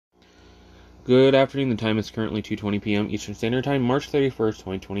Good afternoon. The time is currently 2:20 p.m. Eastern Standard Time, March 31st,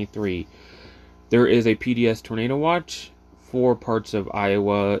 2023. There is a PDS tornado watch for parts of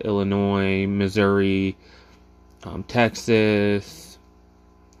Iowa, Illinois, Missouri, Texas,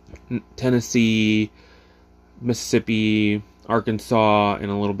 Tennessee, Mississippi, Arkansas,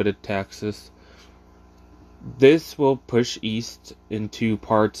 and a little bit of Texas. This will push east into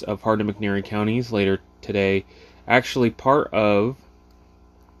parts of Hardin and McNairy counties later today. Actually, part of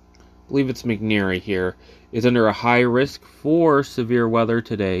I believe it's McNairy here, is under a high risk for severe weather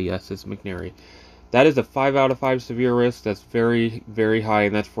today. Yes, it's McNairy. That is a 5 out of 5 severe risk. That's very, very high,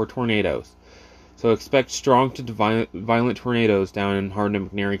 and that's for tornadoes. So expect strong to violent tornadoes down in Hardin and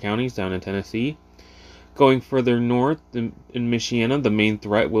McNairy counties, down in Tennessee. Going further north in Michiana, the main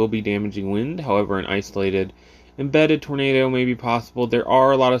threat will be damaging wind. However, an isolated, embedded tornado may be possible. There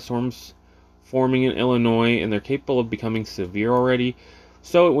are a lot of storms forming in Illinois, and they're capable of becoming severe already.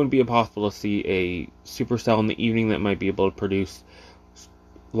 So it wouldn't be impossible to see a supercell in the evening that might be able to produce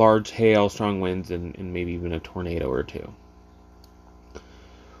large hail, strong winds, and maybe even a tornado or two.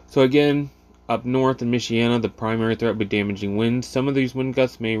 So again, up north in Michiana, the primary threat would be damaging winds. Some of these wind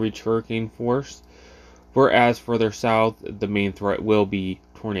gusts may reach hurricane force, whereas further south, the main threat will be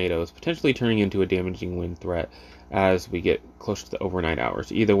tornadoes, potentially turning into a damaging wind threat as we get closer to the overnight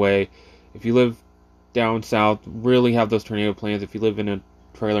hours. Either way, if you live down south, really have those tornado plans. If you live in a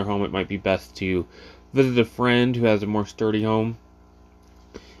trailer home, it might be best to visit a friend who has a more sturdy home.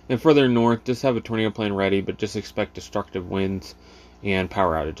 And further north, just have a tornado plan ready, but just expect destructive winds and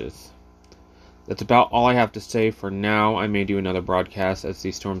power outages. That's about all I have to say for now. I may do another broadcast as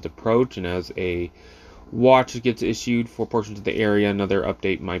these storms approach, and as a watch gets issued for portions of the area, another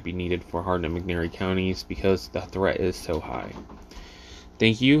update might be needed for Hardin and McNairy counties because the threat is so high.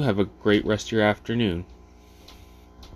 Thank you. Have a great rest of your afternoon.